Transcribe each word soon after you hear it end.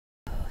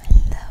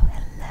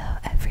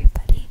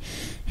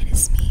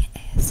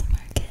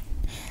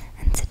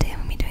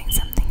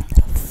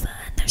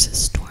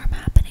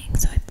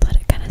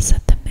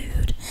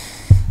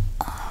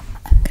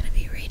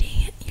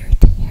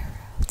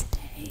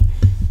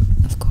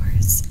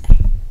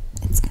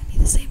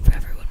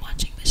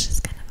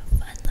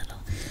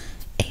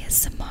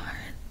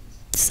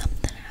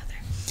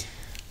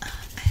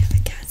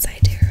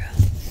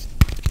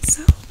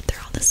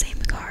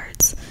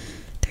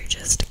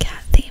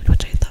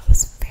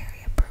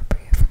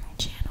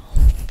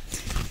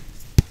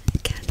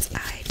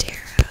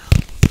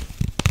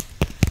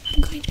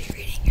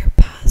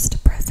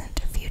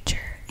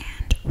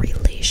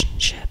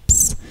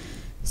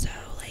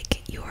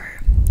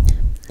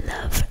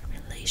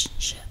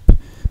relationship. I'm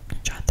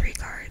gonna draw 3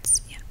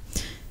 cards. Yeah.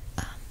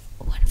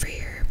 One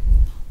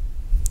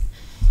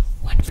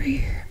for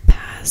your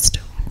past,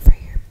 one for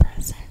your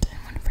present, and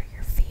one for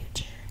your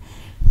future.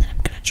 And then I'm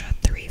gonna draw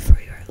 3 for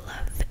your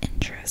love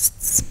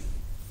interests.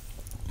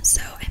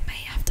 So I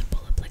might have to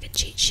pull up like a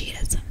cheat sheet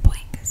at some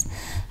point because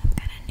I'm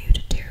kind of new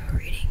to tarot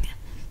reading,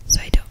 so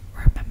I don't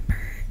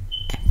remember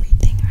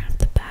everything right off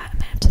the bat. I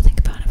might have to think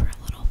about it for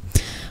a little,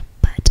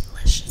 but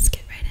let's just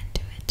get right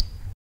into it.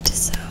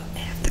 So I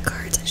have the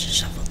cards, I just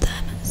shuffled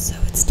them, so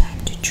it's time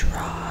to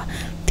draw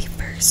the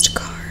first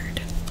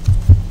card.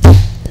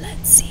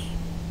 Let's see.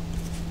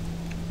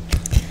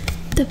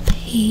 The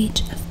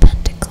Page of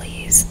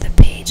Pentacles. The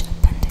Page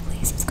of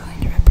Pentacles is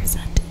going to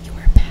represent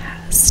your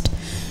past.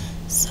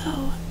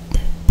 So the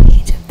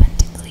Page of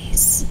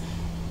Pentacles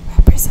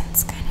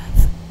represents kind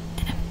of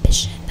an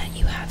ambition that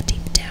you have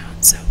deep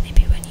down. So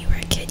maybe when you were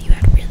a kid you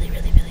had really,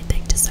 really, really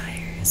big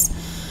desires,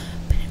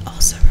 but it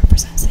also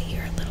represents that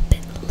you're a little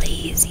bit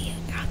lazy,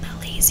 on the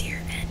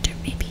lazier end, or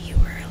maybe you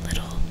were a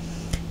little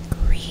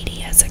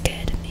greedy as a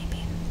kid,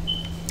 maybe.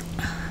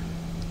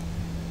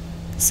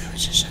 So it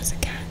just shows a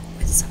cat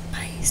with some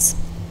mice.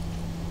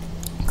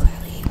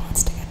 Clearly he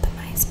wants to get the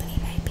mice, but he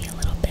might be a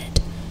little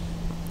bit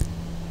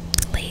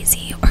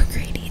lazy or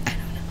greedy. I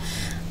don't know.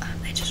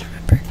 I just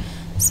remember.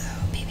 So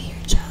maybe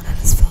your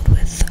childhood is filled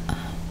with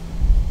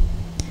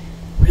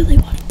really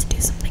wanting to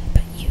do something,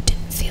 but you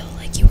didn't feel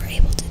like you were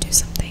able to do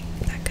something.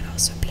 That could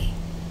also be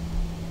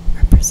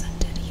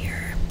represented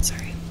here.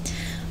 Sorry.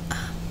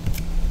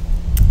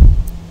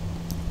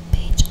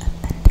 Page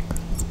of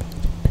Pentacles.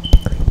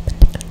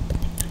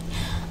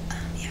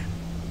 Yeah.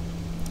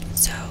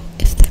 So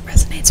if that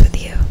resonates with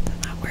you,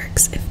 then that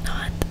works. If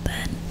not,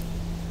 then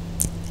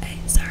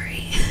I'm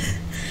sorry.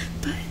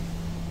 But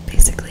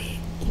basically,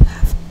 you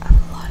have a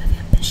lot of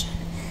ambition,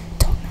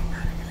 don't know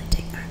how to really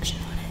take action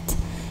on it,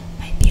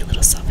 might be a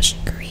little selfish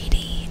and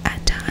greedy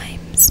at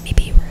times.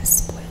 Maybe you were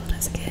spoiled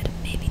as a kid,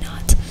 maybe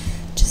not.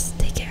 Just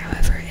take it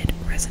however it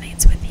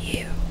resonates with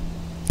you.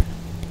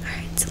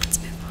 Alright, so let's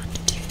move on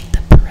to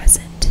the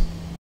present.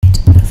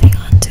 Moving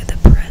on to the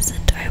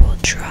present, I will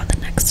draw the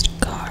next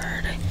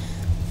card,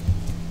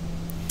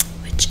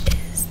 which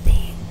is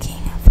the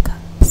King of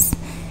Cups.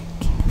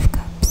 King of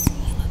Cups,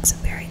 he looks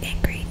very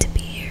angry to be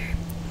here,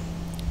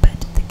 but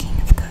the King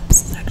of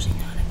Cups is actually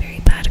not a very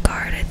bad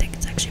card. I think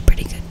it's actually a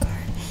pretty good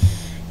card.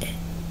 It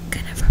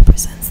kind of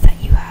represents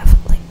that you have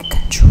like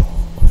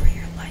control over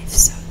your life.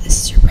 So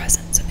this is your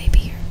present, so maybe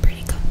you're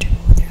pretty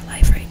comfortable with your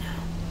life right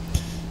now.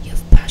 You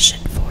have passion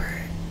for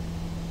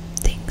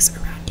things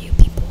around you,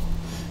 people,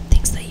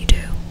 things that you do.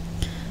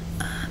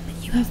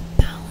 You have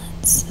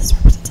balance. This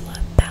represents a lot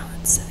of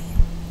balance, so you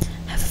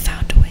have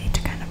found a way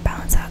to kind of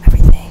balance out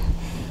everything.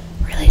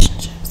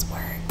 Relationships,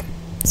 work,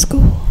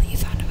 school, you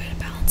found a way to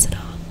balance it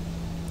all.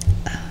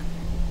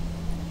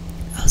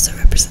 Also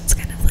represents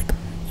kind of like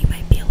you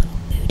might be a little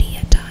moody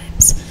at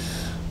times.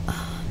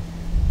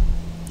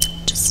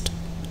 Just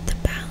the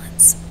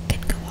balance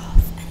can go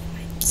off and you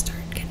might start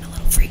getting a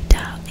little freaked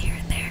out here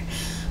and there.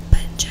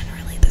 But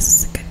generally this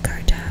is a good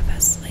card to have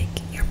as like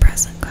your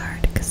present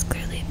card, because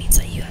clearly it means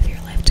that you have your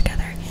life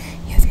together,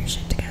 you have your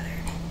shit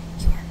together,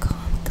 you are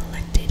calm,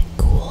 collected,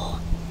 cool,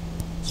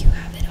 you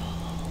have it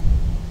all.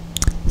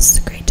 This is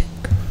a great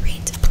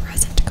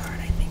present card,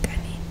 I think. I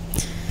mean,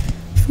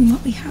 from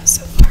what we have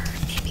so far,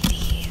 maybe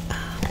the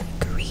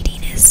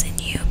greediness in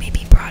you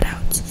maybe brought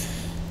out,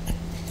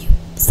 you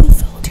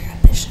fulfilled your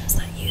ambitions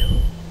that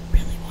you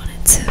really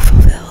wanted to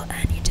fulfill,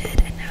 and you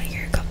did, and now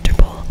you're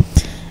comfortable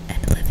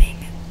and living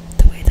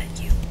the way that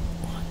you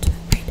want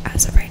right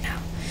as of right now.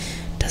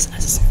 Doesn't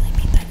necessarily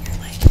mean that you're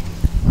like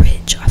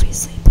rich,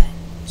 obviously, but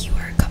you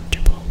are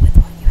comfortable with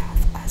what you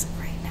have as of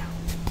right now.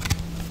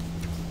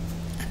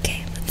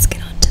 Okay, let's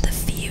get on to the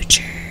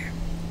future.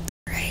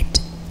 Right.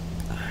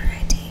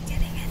 Alrighty,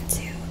 getting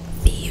into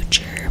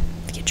future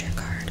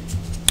card.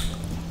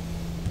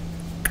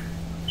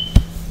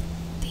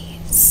 The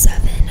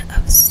Seven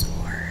of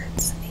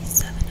Swords. The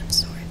Seven of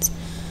Swords.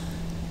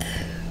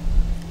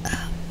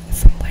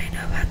 From what I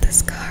know about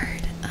this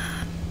card,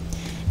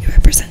 it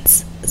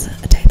represents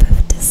a type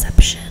of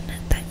deception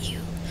that you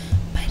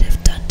might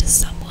have done to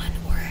someone,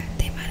 or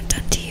they might have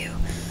done to you.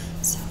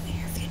 So in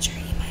your future,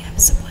 you might have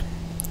someone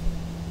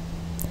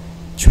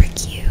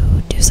trick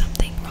you, do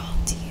something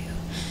wrong to you,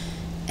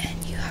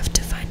 and you have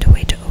to find a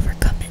way to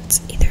overcome it.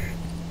 Either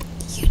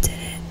you did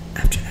it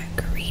after that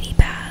greedy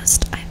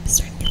past. I'm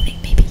starting to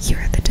think maybe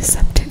you're the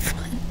deceptive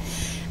one.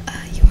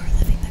 You are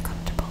living the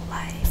comfortable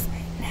life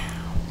right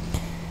now.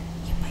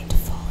 You might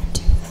fall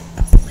into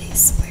a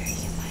place where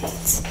you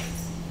might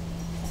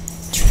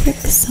trick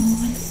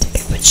someone to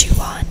get what you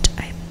want.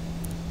 I'm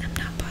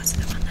not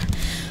positive on that,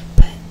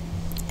 but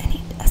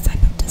a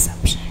type of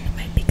deception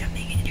might be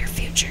coming in your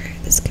future.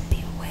 This could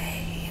be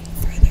way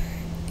further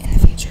in the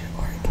future,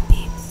 or it could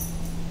be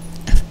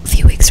a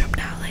few weeks from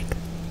now, like.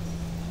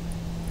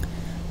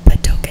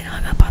 But don't get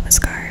hung up on this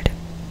card.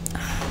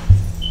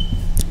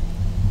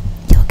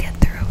 You'll get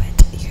through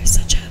it. You're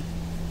such a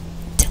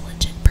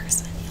diligent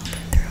person. You'll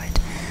get through it.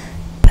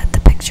 But the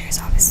picture is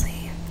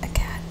obviously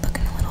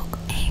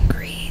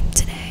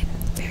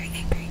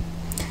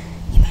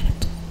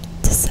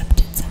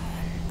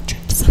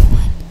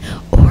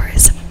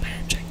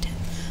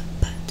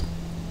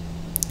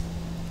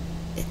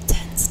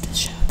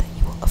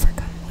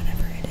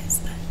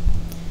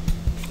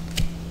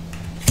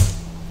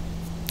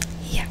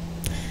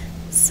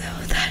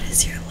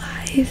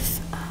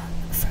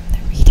from the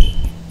reading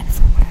and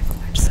from what I've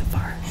learned so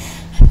far,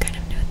 I'm kind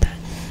of new at that.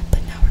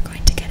 But now we're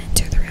going to get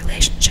into the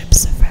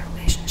relationships. So for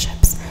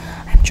relationships,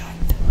 I'm drawing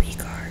three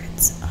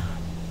cards.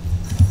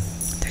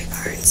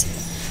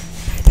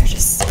 They're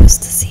just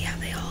supposed to see how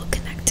they all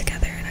connect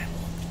together, and I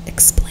will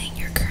explain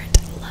your current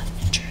love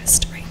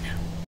interest right now.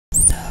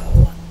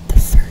 So the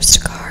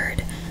first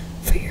card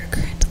for your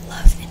current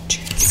love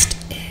interest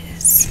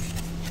is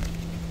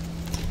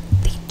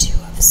the Two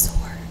of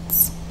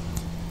Swords,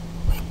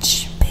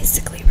 which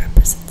basically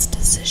represents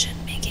decision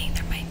making.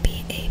 There might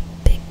be a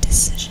big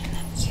decision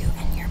that you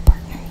and your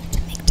partner need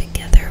to make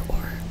together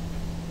or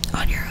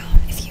on your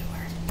own if you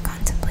are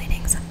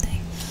contemplating something.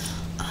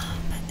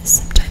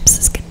 Sometimes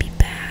this can be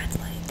bad,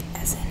 like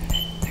as in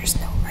there's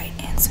no right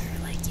answer,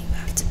 like you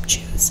have to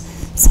choose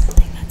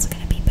something that's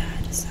going to be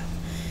bad. So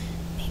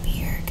maybe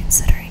you're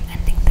considering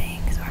ending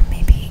things, or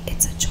maybe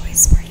it's a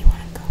choice where you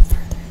want to go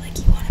further, like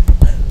you want to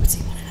propose,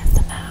 you want to ask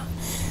them out.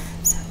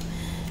 So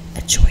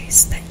a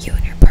choice that you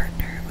and your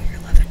partner or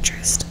your love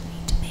interest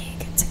need to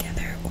make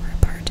together or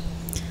apart.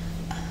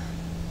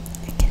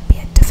 It can be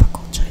a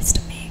difficult choice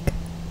to make,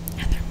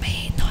 and there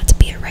may not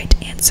be a right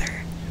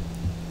answer.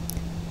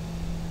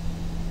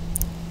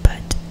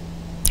 But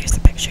here's the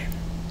picture.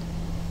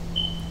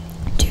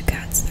 Two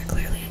cats, they're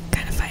clearly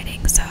kind of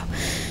fighting, so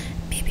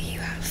maybe you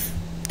have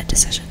a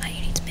decision that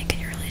you need to make in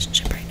your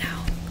relationship right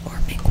now, or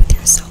make with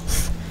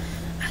yourself.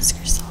 Ask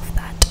yourself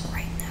that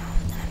right now,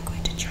 and I'm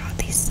going to draw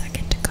the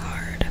second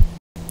card.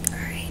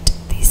 Alright,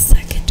 the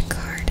second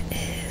card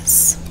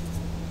is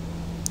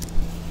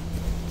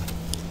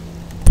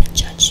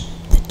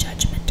the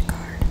judgment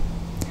card.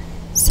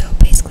 So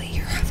basically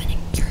you're having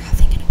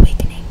an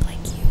awakening,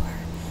 like you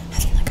are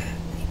having like a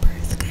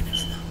rebirth, kind of,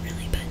 not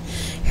really, but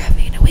you're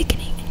having an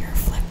awakening and you're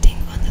reflecting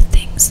on the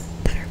things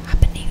that are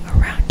happening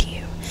around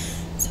you.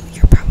 So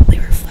you're probably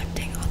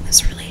reflecting on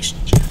this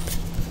relationship.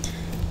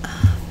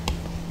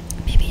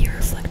 Maybe you're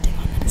reflecting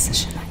on the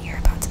decision that you're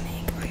about to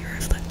make, or you're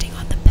reflecting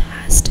on the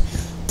past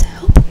to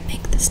help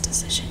make this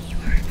decision. You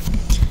are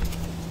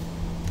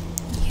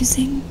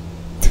using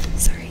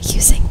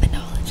the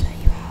knowledge that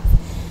you have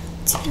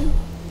to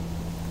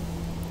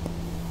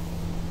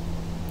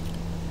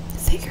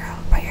figure out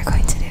what you're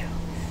going to do.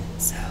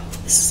 So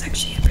this is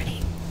actually a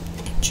pretty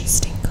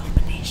interesting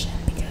combination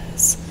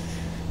because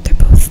they're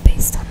both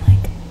based on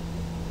like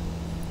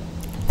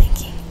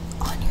thinking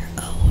on your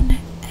own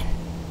and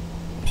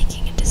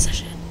making a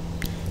decision.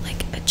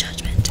 Like a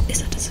judgment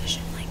is a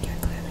decision. Like you're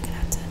clearly gonna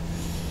have to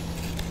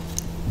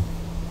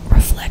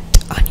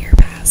reflect on your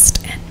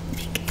past and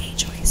make a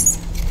choice.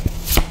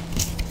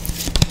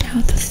 Now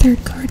the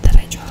third card that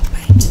I draw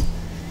might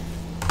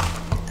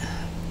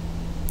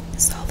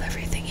solve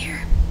everything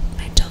here.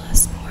 Might tell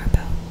us more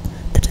about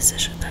the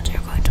decision that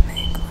you're going to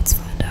make. Let's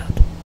find out.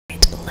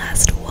 Right,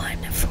 last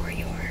one for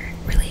your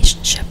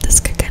relationship. This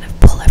could kind of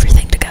pull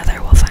everything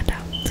together. We'll find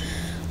out.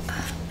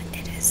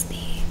 It is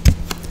the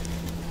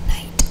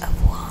Knight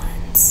of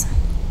Wands,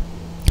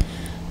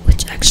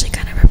 which actually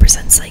kind of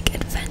represents like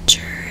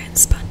adventure and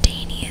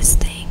spontaneous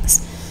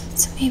things.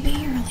 So maybe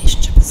your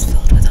relationship is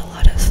filled with a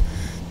lot of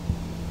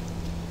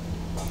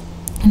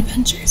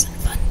adventures and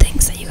fun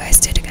things that you guys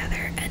do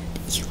together, and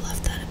you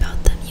love that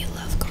about them. You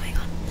love going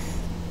on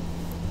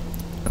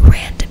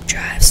random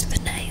drives through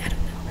the night. I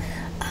don't know.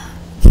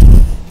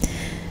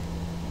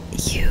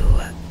 You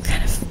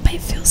kind of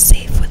might feel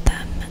safe with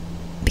them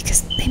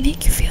because they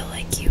make you feel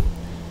like you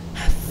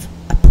have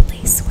a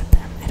place with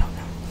them. I don't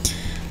know.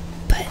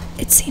 But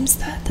it seems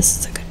that this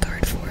is a good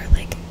card for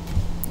like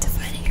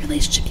defining your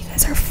relationship. You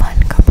guys are a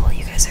fun couple.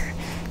 You guys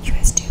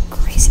do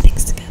crazy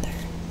things together.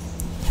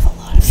 You have a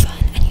lot of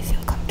fun and you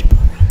feel comfortable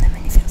around them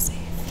and you feel safe.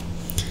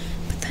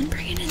 But then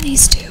bringing in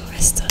these two, I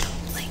still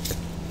don't like,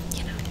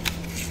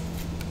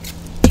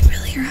 you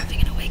really are having